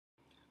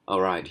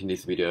Alright, in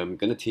this video I'm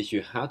going to teach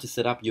you how to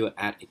set up your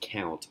ad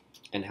account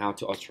and how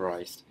to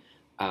authorize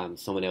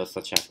someone else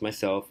such as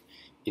myself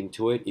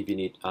into it if you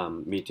need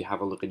me to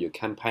have a look at your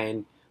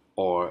campaign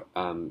or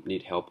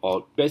need help,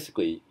 or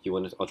basically you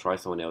want to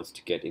authorize someone else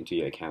to get into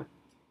your account.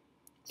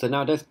 So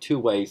now there's two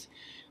ways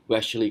we're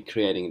actually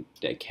creating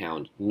the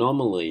account.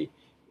 Normally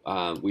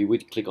we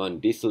would click on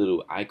this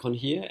little icon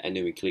here and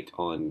then we click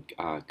on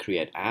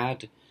create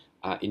ad.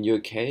 In your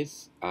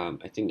case,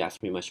 I think that's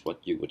pretty much what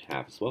you would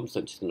have as well.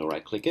 So I'm just going to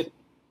right click it.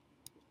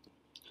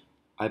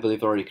 I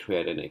believe I already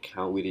created an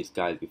account with these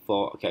guys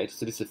before. Okay,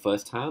 so this is the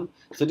first time.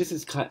 So this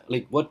is kind of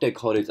like what they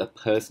call is a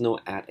personal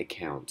ad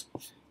account,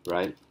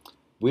 right?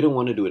 We don't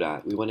want to do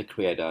that. We want to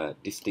create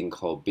this thing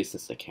called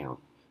business account.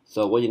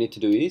 So what you need to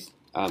do is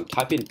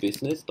type in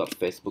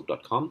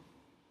business.facebook.com.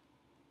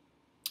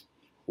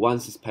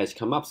 Once this page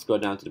comes up, scroll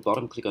down to the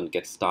bottom, click on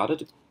get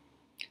started,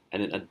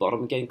 and then at the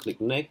bottom again, click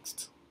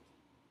next.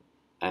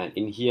 And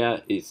in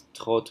here is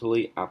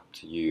totally up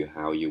to you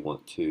how you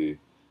want to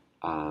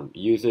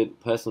use it.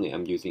 Personally,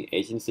 I'm using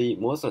agency.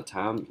 Most of the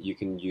time, you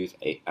can use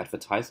a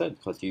advertiser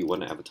because you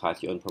want to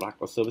advertise your own product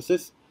or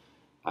services.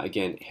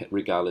 Again,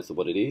 regardless of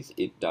what it is,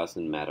 it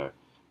doesn't matter.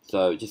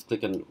 So just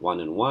click on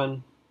one and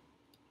one,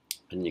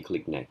 and you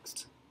click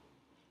next.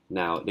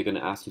 Now they're going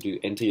to ask you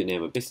to enter your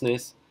name of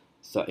business.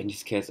 So in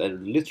this case, I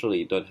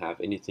literally don't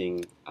have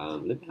anything.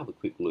 Let me have a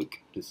quick look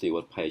to see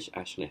what page I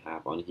actually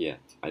have on here.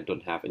 I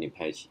don't have any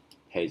pages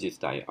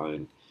that I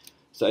own.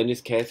 So in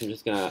this case, I'm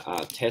just gonna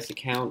test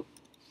account.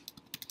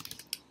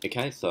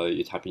 Okay, so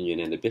you type in your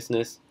name of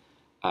business.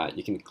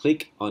 You can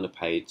click on a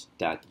page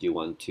that you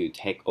want to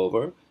take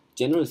over.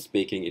 Generally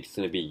speaking, it's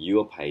gonna be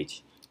your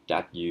page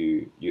that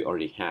you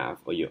already have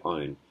or you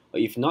own. Or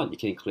if not, you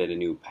can create a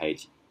new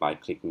page by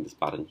clicking this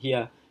button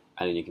here,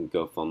 and then you can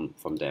go from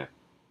there.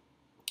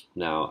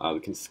 Now we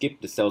can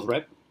skip the sales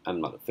rep.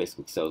 I'm not a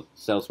Facebook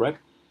sales rep.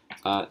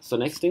 So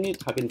next thing is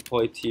type in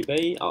Poi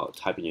TV or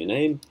type in your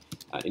name.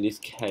 In this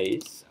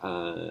case,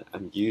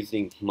 I'm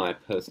using my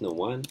personal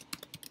one.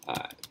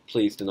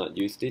 Please do not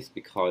use this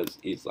because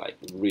it's like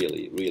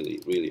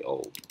really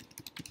old.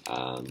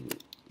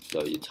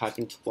 So you type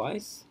in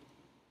twice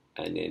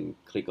and then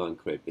click on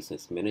create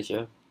business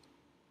manager.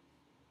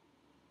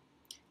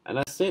 And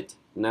that's it.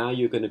 Now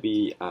you're going to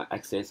be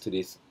access to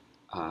this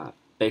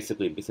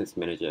basically business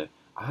manager.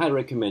 I highly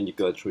recommend you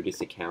go through this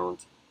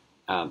account,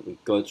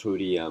 go through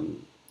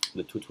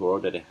the tutorial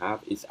that I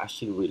have. It's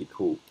actually really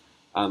cool.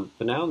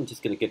 For now, I'm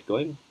just going to get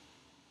going.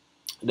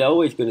 They're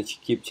always going to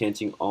keep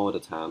changing all the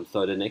time.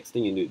 So the next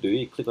thing you need to do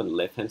is click on the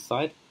left hand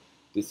side.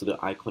 This little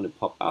icon will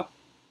pop up.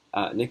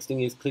 Next thing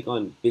is click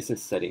on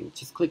business settings.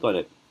 Just click on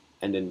it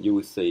and then you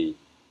will see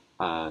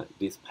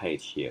this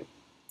page here.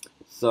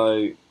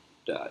 So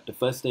the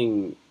first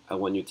thing I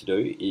want you to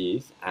do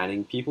is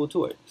adding people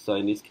to it. So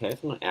in this case,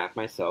 I'm going to add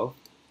myself.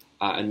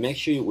 And make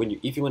sure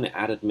if you want to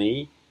add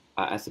me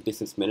as a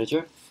business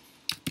manager,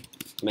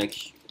 make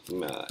sure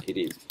it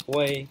is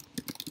Poi,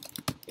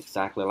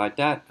 exactly like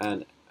that,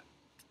 and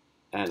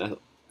I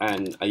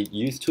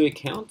use two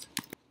accounts,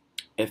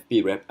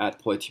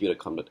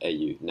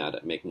 fbrep@poitv.com.au. Now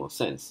that makes more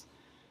sense.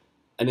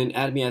 And then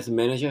add me as a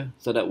manager,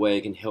 so that way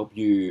I can help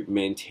you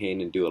maintain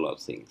and do a lot of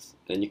things.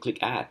 Then you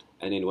click add,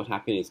 and then what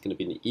happens is going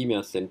to be an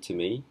email sent to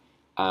me.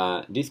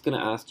 This is going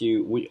to ask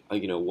you,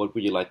 what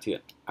would you like to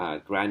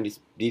grant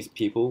these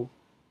people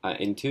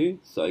into?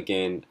 So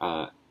again,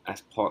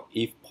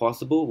 if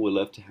possible, we'd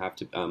love to have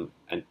a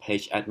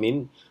page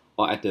admin,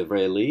 or at the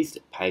very least,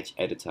 page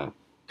editor.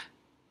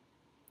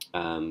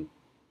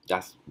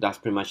 That's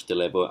pretty much the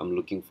level I'm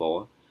looking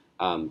for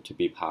to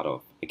be part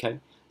of. Okay,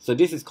 so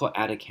this is called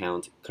ad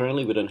account.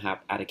 Currently, we don't have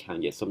ad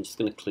account yet, so I'm just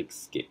going to click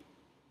skip.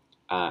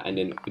 And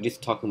then we're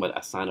just talking about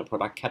assign a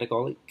product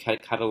catalog.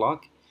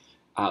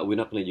 We're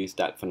not going to use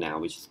that for now.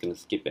 We're just going to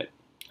skip it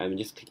and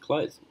just click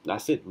close.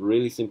 That's it.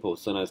 Really simple.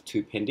 So now there's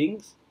two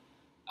pendings.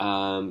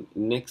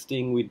 Next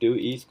thing we do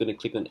is going to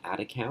click on add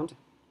account.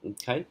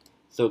 Okay,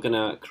 so we're going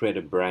to create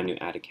a brand new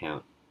ad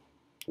account.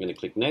 I'm going to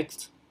click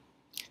next.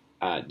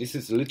 This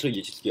is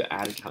literally just your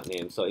ad account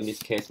name. So in this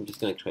case, I'm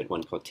just going to create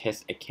one called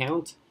test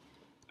account.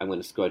 I'm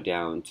going to scroll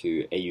down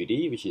to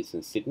AUD, which is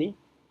in Sydney.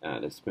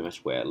 That's pretty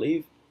much where I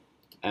live.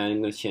 And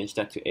I'm going to change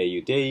that to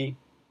AUD.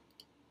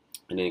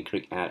 And then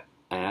click add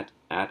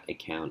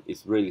account.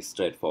 It's really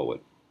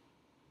straightforward.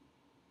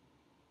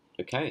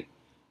 Okay.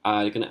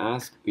 You're going to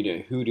ask, who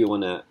do you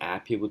want to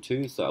add people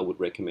to? So I would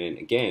recommend,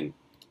 again,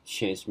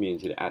 change me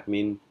into the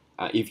admin.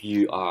 If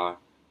you are,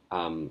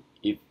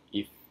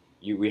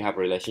 we have a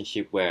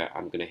relationship where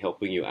I'm going to help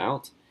bring you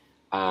out.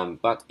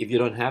 But if you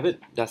don't have it,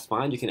 that's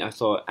fine. You can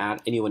also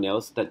add anyone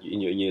else that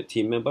in your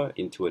team member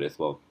into it as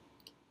well.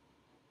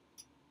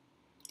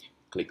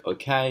 Click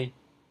OK.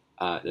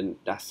 Then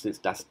that's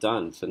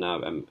done. So now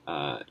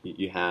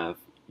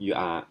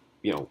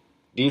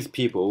these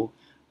people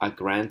are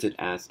granted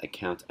as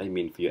account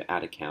admin for your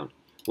ad account.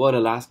 Well, the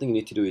last thing you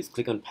need to do is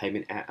click on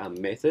payment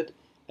method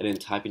and then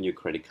type in your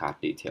credit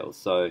card details.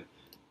 So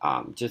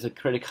just the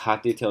credit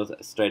card details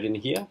straight in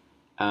here.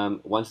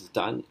 Once it's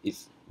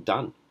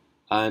done,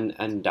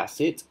 and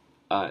that's it.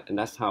 and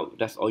that's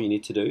all you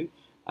need to do.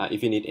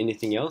 If you need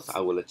anything else, I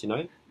will let you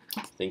know.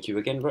 Thank you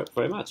again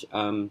very much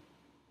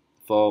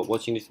for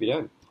watching this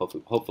video.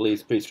 Hopefully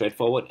it's pretty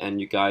straightforward and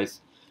you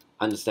guys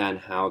understand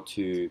how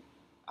to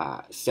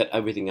set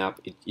everything up.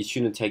 It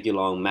shouldn't take you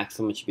long.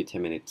 Maximum should be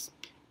 10 minutes.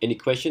 Any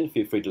question,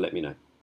 feel free to let me know.